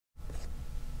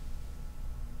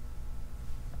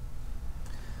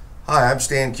Hi, I'm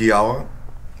Stan Keyawa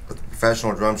with the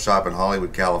Professional Drum Shop in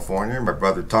Hollywood, California. My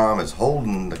brother Tom is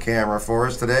holding the camera for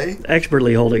us today.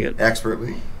 Expertly holding it.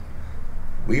 Expertly.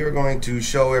 We are going to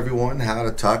show everyone how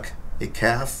to tuck a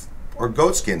calf or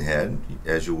goatskin head,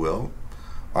 as you will,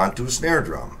 onto a snare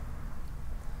drum.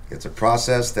 It's a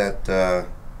process that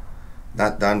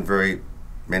not done very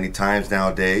many times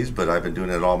nowadays, but I've been doing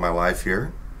it all my life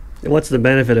here. And what's the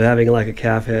benefit of having like a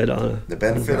calf head on a... The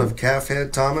benefit of calf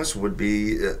head, Thomas, would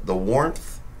be the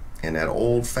warmth and that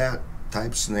old fat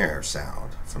type snare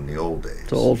sound from the old days.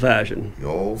 So old-fashioned. The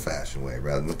old-fashioned way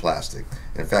rather than the plastic.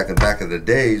 In fact, in back in the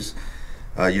days,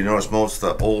 you notice most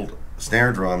of the old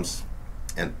snare drums,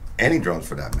 and any drums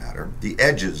for that matter, the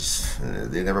edges,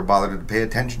 they never bothered to pay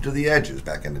attention to the edges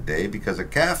back in the day because a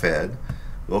calf head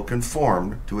will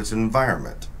conform to its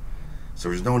environment. So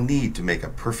there's no need to make a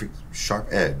perfect sharp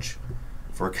edge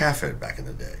for a calf head back in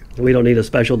the day. We don't need a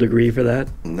special degree for that?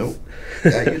 Nope,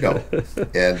 that you don't.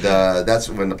 And that's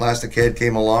when the plastic head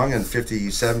came along in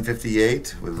 57,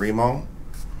 58 with Remo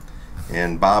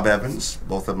and Bob Evans,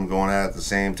 both of them going at the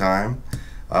same time.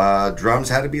 Drums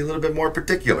had to be a little bit more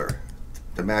particular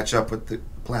to match up with the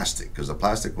plastic because the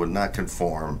plastic would not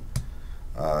conform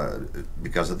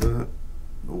because of the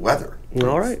weather.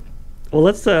 All right. Well,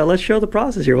 let's show the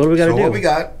process here. What do we got to do? So what we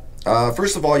got,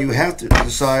 first of all, you have to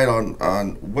decide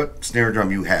on what snare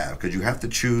drum you have because you have to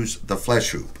choose the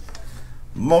flesh hoop.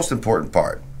 Most important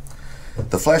part.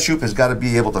 The flesh hoop has got to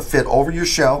be able to fit over your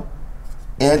shell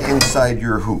and inside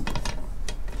your hoop.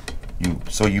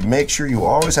 So you make sure you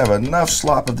always have enough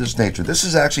slop of this nature. This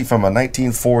is actually from a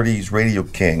 1940s Radio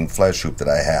King flesh hoop that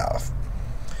I have.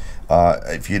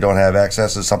 If you don't have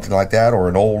access to something like that or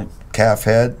an old calf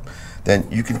head, then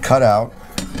you can cut out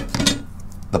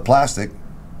the plastic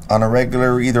on a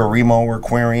regular either a Remo or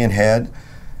Aquarian head,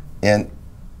 and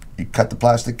you cut the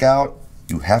plastic out.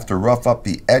 You have to rough up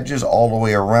the edges all the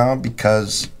way around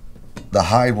because the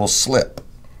hide will slip.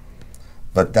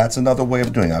 But that's another way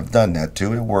of doing it. I've done that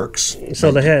too. It works.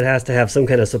 So the head has to have some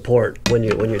kind of support when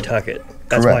you tuck it.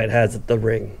 That's correct. Why it has the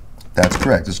ring. That's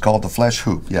correct. It's called the flesh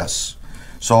hoop, yes.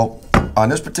 So on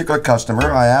this particular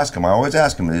customer, I always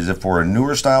ask him, is it for a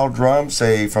newer style drum,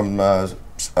 say from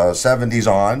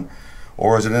 70s on,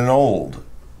 or is it an old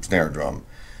snare drum?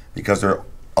 Because they're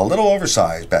a little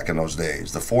oversized back in those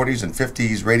days. The 40s and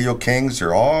 50s Radio Kings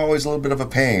are always a little bit of a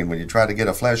pain when you try to get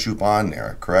a flesh hoop on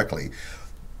there correctly.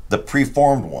 The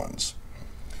preformed ones.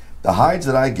 The hides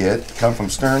that I get come from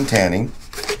Stern Tanning,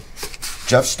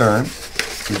 Jeff Stern.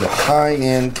 These are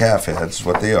high-end calf heads,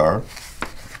 what they are.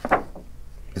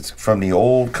 It's from the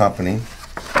old company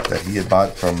that he had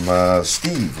bought from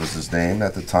Steve was his name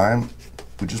at the time,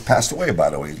 who just passed away, by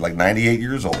the way. He's like 98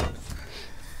 years old.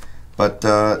 But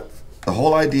the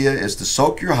whole idea is to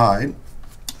soak your hide.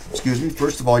 Excuse me.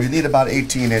 First of all, you need about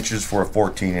 18 inches for a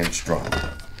 14-inch drum.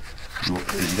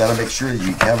 You got to make sure that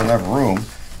you have enough room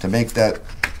to make that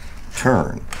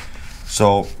turn.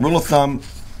 So, rule of thumb,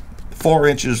 4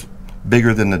 inches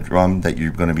bigger than the drum that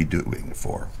you're going to be doing it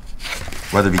for.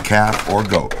 Whether it be calf or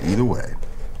goat, either way.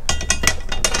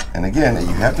 And again,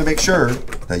 you have to make sure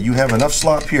that you have enough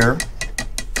slop here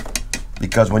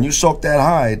because when you soak that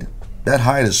hide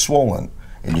is swollen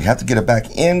and you have to get it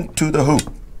back into the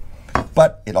hoop.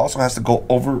 But it also has to go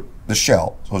over the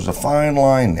shell. So there's a fine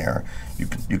line there.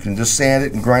 You can just sand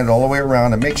it and grind it all the way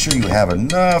around and make sure you have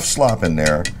enough slop in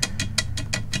there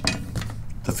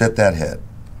to fit that head.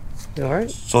 All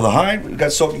right. So the hide, we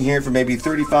got soaking here for maybe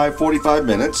 35, 45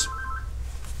 minutes.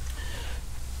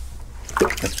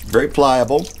 It's very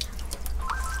pliable.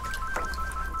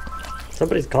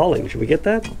 Somebody's calling. Should we get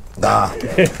that? Nah,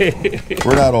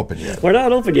 we're not open yet. We're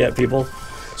not open yet, people.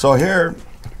 So here,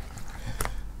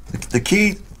 the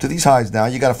key to these hides now,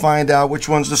 you got to find out which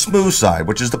one's the smooth side,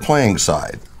 which is the playing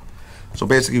side. So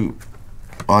basically,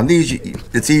 on these,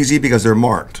 it's easy because they're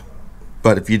marked.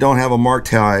 But if you don't have a marked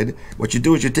hide, what you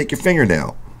do is you take your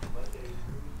fingernail,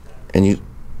 and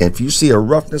if you see a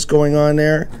roughness going on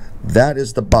there, that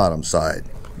is the bottom side.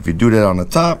 If you do that on the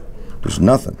top, there's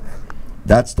nothing.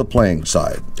 That's the playing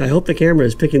side. I hope the camera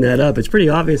is picking that up. It's pretty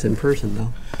obvious in person,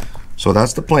 though. So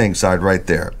that's the playing side right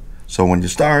there. So when you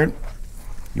start,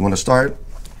 you want to start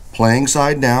playing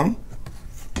side down.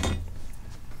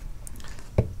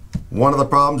 One of the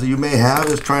problems that you may have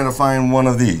is trying to find one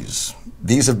of these.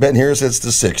 These have been here since the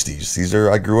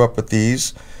 60s. I grew up with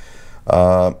these.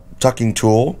 Tucking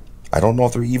tool. I don't know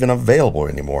if they're even available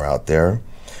anymore out there.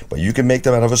 But you can make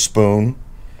them out of a spoon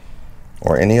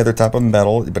or any other type of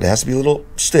metal, but it has to be a little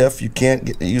stiff. You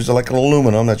can't use it like an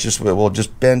aluminum. That will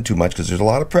just bend too much because there's a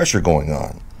lot of pressure going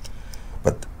on.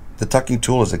 But the tucking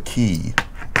tool is a key.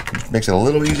 It makes it a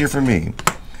little easier for me.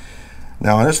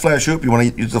 Now on this flash hoop, you want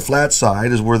to use the flat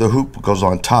side is where the hoop goes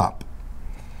on top.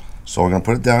 So we're going to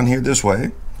put it down here this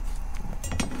way.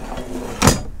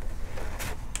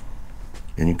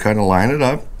 And you kind of line it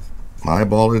up,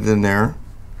 eyeball it in there.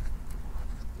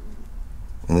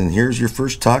 And then here's your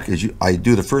first tuck. I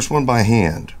do the first one by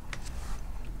hand.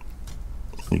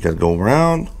 You got to go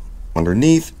around,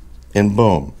 underneath, and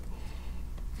boom.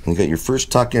 And you got your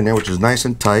first tuck in there, which is nice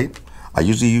and tight. I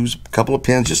usually use a couple of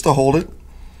pins just to hold it,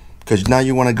 because now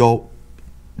you want to go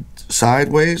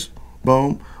sideways,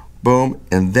 boom, boom,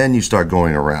 and then you start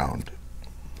going around.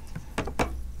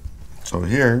 So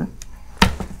here,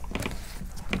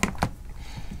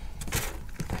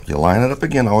 you line it up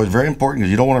again. Always very important,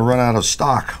 because you don't want to run out of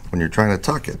stock when you're trying to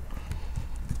tuck it.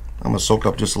 I'm going to soak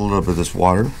up just a little bit of this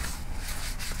water.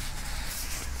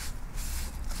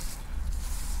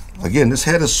 Again, this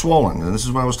head is swollen, and this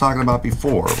is what I was talking about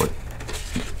before. But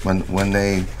when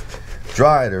they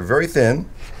dry, they're very thin,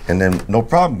 and then no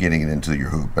problem getting it into your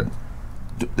hoop. But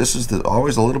this is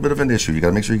always a little bit of an issue. You got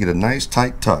to make sure you get a nice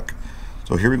tight tuck.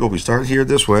 So here we go. We start here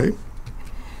this way.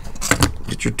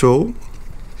 Get your tool.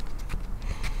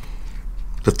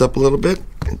 Lift up a little bit,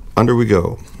 and under we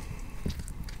go.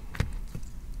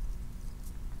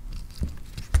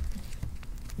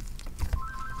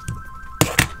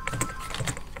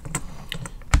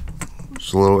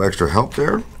 Just a little extra help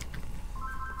there.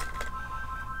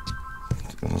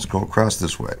 And let's go across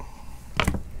this way.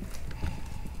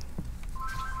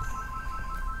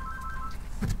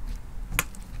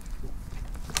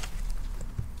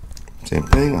 Same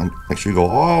thing. Make sure you go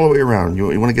all the way around.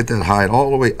 You want to get that hide all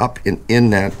the way up and in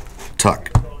that tuck.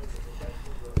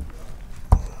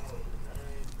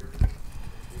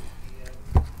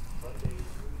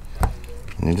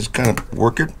 And you just kind of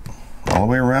work it all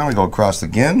the way around. We go across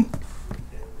again.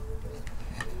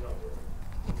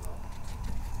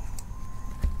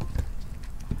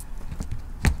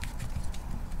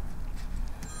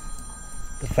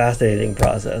 The fascinating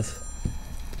process.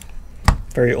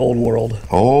 Very old world.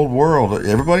 Old world.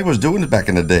 Everybody was doing it back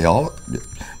in the day.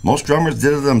 Most drummers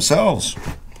did it themselves.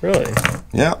 Really?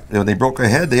 Yeah. When they broke a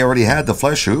head, they already had the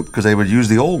flesh hoop, because they would use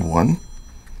the old one.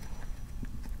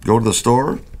 Go to the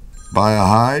store, buy a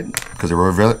hide, because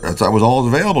that was all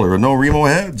available. There were no Remo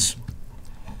heads.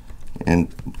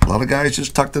 And a lot of guys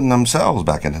just tucked in themselves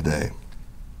back in the day.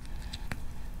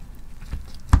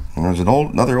 And there's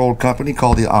another old company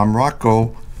called the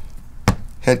Amraco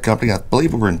head company. I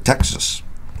believe we were in Texas.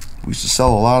 We used to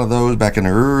sell a lot of those back in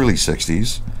the early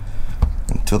 60s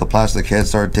until the plastic head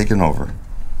started taking over.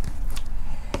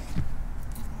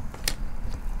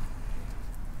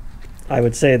 I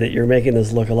would say that you're making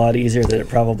this look a lot easier than it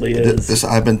probably is.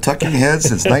 I've been tucking heads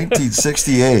since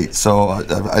 1968, so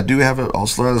I do have it. I'll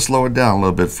try to slow it down a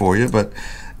little bit for you, but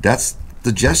that's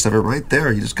the gist of it right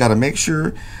there. You just got to make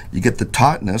sure you get the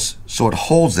tautness so it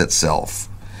holds itself.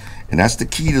 And that's the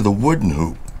key to the wooden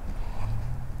hoop.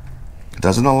 It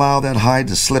doesn't allow that hide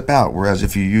to slip out, whereas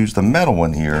if you use the metal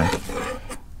one here,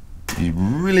 you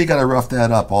really got to rough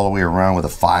that up all the way around with a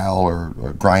file or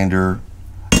a grinder,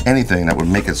 anything that would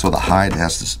make it so the hide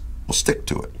will stick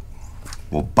to it,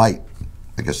 will bite,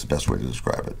 I guess the best way to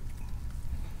describe it.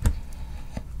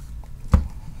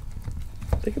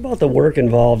 Think about the work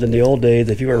involved in the old days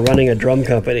if you were running a drum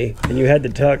company and you had to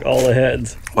tuck all the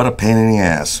heads. What a pain in the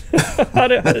ass. How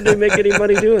did they make any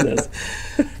money doing this?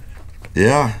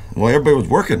 Yeah, well, everybody was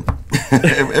working.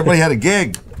 Everybody had a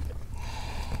gig.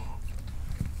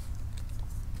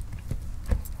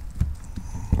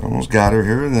 Almost got her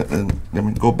here, and then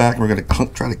we go back and we're going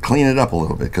to try to clean it up a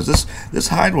little bit, because this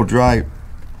hide will dry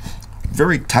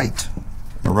very tight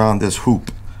around this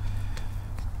hoop.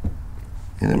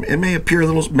 And it may appear a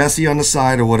little messy on the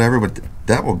side or whatever, but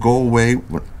that will go away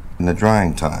in the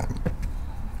drying time.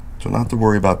 So not to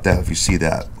worry about that if you see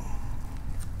that.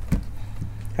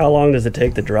 How long does it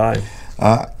take to dry?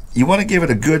 You want to give it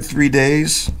a good 3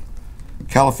 days.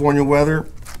 California weather,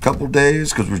 a couple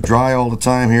days, because we're dry all the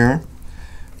time here.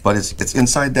 But it's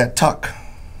inside that tuck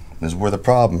is where the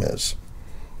problem is.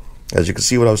 As you can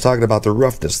see what I was talking about, the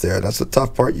roughness there. That's the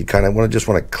tough part. You kind of just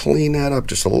want to clean that up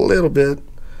just a little bit,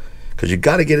 because you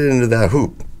got to get it into that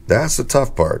hoop. That's the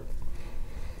tough part.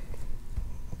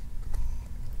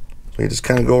 So you just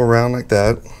kind of go around like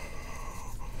that.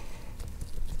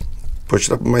 Push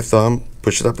it up with my thumb.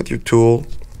 Push it up with your tool.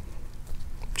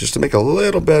 Just to make a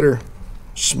little better,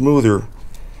 smoother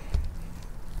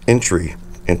entry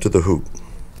into the hoop.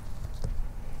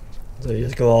 So you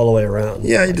just go all the way around.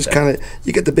 Yeah, you just kind of,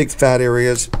 you get the big fat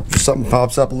areas. If something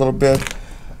pops up a little bit,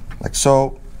 like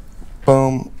so,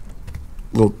 boom,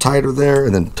 a little tighter there,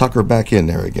 and then tuck her back in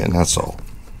there again, that's all.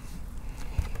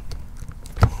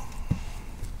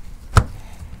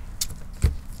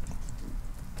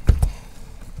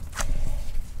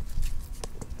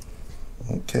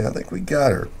 Okay, I think we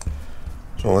got her.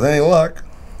 So with any luck,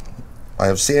 I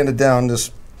have sanded down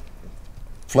this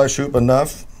flesh hoop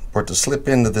enough for it to slip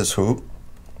into this hoop.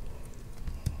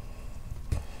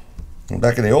 And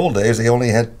back in the old days, they only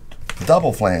had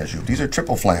double flange hoop. These are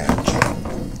triple flange,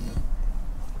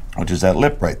 which is that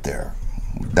lip right there.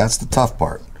 That's the tough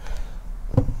part.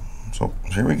 So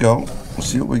here we go. Let's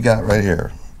see what we got right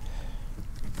here.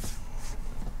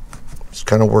 Just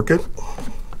kind of work it,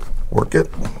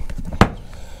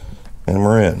 and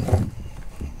we're in,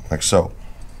 like so.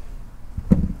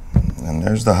 And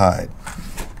there's the hide.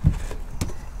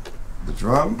 The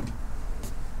drum.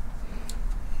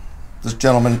 This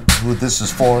gentleman who this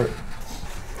is for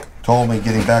told me,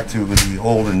 getting back to the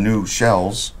old and new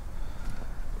shells,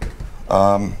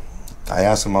 I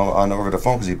asked him on over the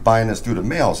phone because he's buying this through the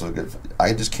mail, so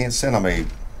I just can't send him a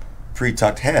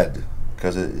pre-tucked head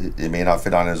because it may not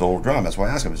fit on his old drum. That's why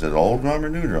I asked him, is it old drum or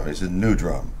new drum? He said new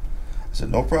drum. I said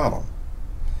no problem.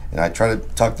 And I try to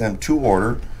tuck them to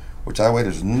order, which that way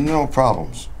there's no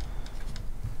problems.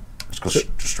 Just go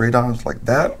straight on like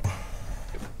that.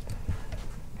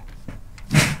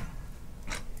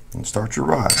 And start your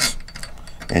rods.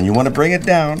 And you want to bring it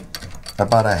down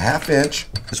about a 1/2 inch.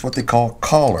 It's what they call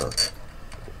collar.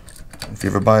 If you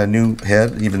ever buy a new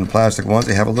head, even the plastic ones,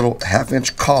 they have a little 1/2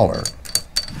 inch collar.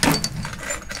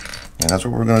 And that's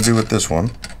what we're going to do with this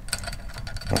one.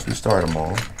 Once we start them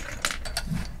all.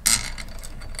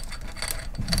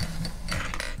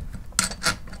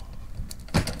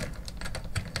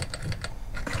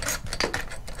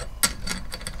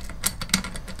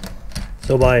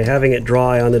 So by having it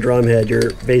dry on the drum head,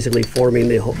 you're basically forming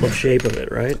the shape of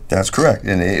it, right? That's correct.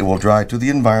 And it will dry to the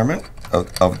environment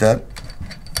of that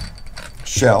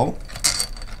shell.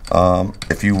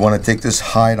 If you want to take this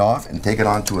hide off and take it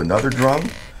onto another drum,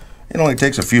 it only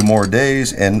takes a few more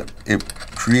days and it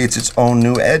creates its own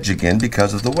new edge again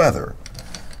because of the weather.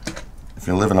 If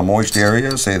you live in a moist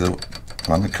area, say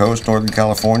on the coast, Northern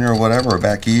California or whatever, or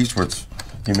back east where it's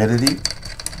humidity,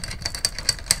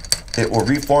 it will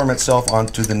reform itself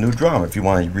onto the new drum if you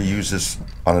want to reuse this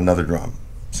on another drum,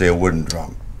 say a wooden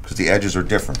drum, because the edges are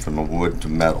different from a wood to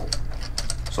metal.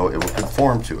 So it will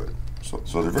conform to it.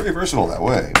 So they're very versatile that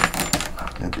way.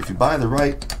 And if you buy the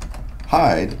right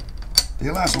hide, they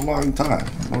last a long time,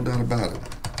 no doubt about it.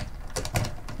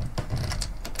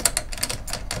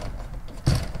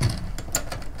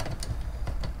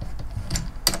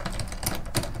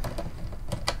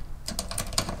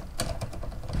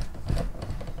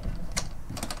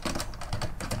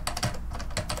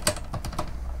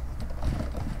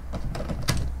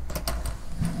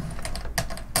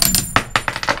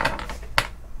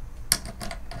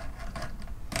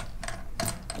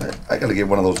 I gotta get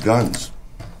one of those guns.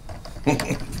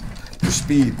 For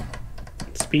speed.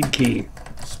 Speed key.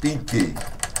 Speed key.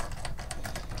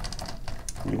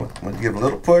 You want to give a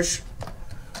little push.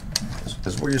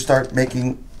 This is where you start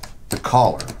making the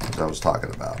collar, as I was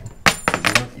talking about.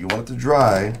 You want it to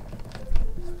dry.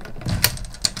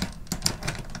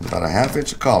 About a 1/2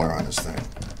 inch of collar on this thing.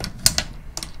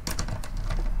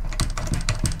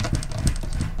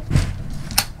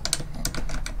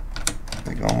 I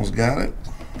think I almost got it.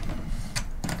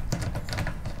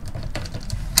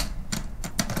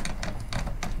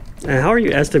 And how are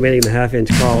you estimating the 1/2 inch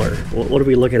collar? What are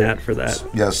we looking at for that?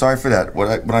 Yeah, sorry for that.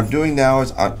 What I'm doing now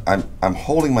is I'm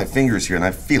holding my fingers here and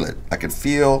I feel it. I can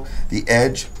feel the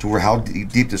edge to where how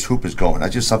deep this hoop is going.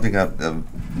 That's just something of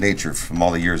nature from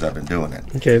all the years I've been doing it.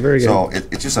 Okay, very good. So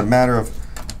it's just a matter of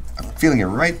feeling it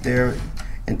right there,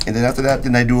 and then after that,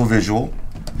 then I do a visual,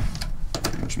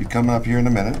 which will be coming up here in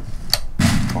a minute.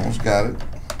 Almost got it.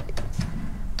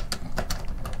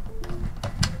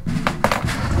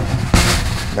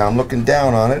 Now I'm looking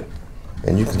down on it,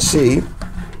 and you can see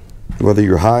whether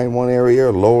you're high in one area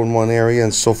or low in one area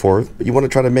and so forth. But you want to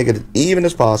try to make it as even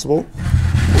as possible.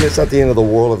 And it's not the end of the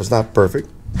world if it's not perfect.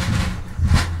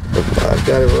 But I've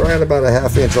got it right about a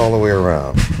 1/2 inch all the way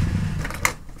around.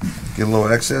 Get a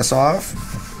little excess off.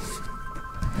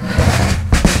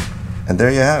 And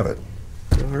there you have it.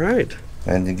 All right.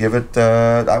 And you give it,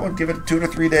 I would give it 2 to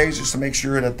 3 days just to make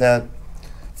sure that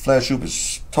flesh hoop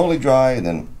is totally dry, and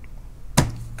then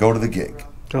go to the gig.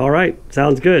 All right.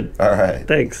 Sounds good. All right.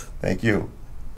 Thanks. Thank you.